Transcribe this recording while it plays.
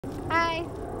Hi,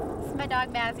 this is my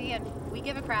dog Mazzy, and we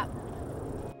give a crap.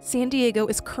 San Diego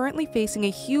is currently facing a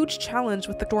huge challenge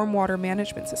with the stormwater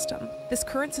management system. This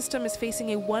current system is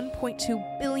facing a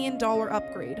 $1.2 billion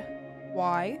upgrade.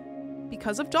 Why?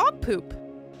 Because of dog poop.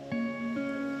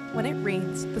 When it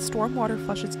rains, the stormwater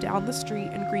flushes down the street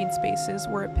and green spaces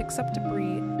where it picks up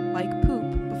debris, like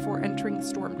poop, before entering the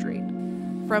storm drain.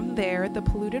 From there, the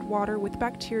polluted water with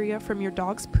bacteria from your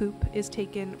dog's poop is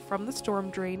taken from the storm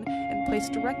drain and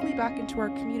placed directly back into our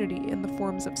community in the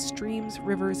forms of streams,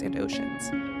 rivers, and oceans.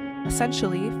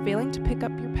 Essentially, failing to pick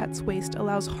up your pet's waste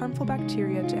allows harmful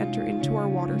bacteria to enter into our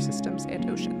water systems and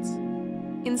oceans.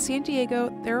 In San Diego,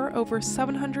 there are over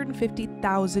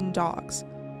 750,000 dogs.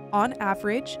 On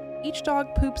average, each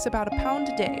dog poops about a pound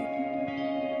a day.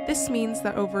 This means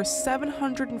that over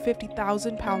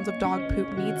 750,000 pounds of dog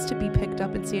poop needs to be picked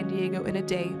up in San Diego in a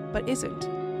day, but isn't.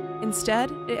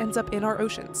 Instead, it ends up in our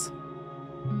oceans.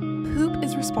 Poop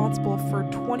is responsible for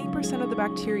 20% of the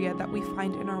bacteria that we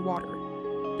find in our water.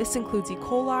 This includes E.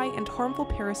 coli and harmful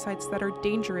parasites that are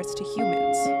dangerous to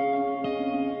humans.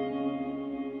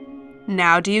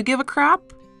 Now do you give a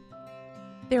crap?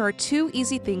 There are two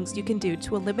easy things you can do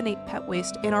to eliminate pet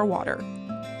waste in our water.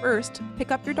 First,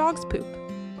 pick up your dog's poop.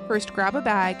 First, grab a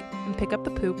bag and pick up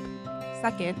the poop.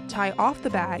 Second, tie off the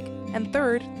bag. And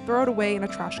third, throw it away in a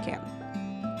trash can.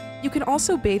 You can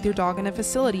also bathe your dog in a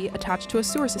facility attached to a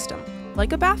sewer system,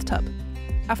 like a bathtub.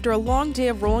 After a long day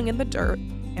of rolling in the dirt,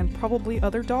 and probably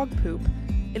other dog poop,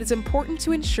 it is important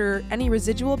to ensure any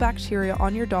residual bacteria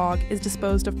on your dog is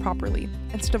disposed of properly,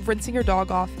 instead of rinsing your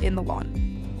dog off in the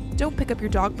lawn. Don't pick up your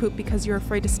dog poop because you're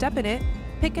afraid to step in it.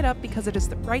 Pick it up because it is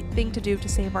the right thing to do to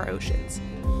save our oceans.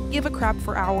 Give a crap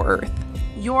for our Earth.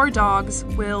 Your dogs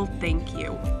will thank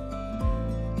you.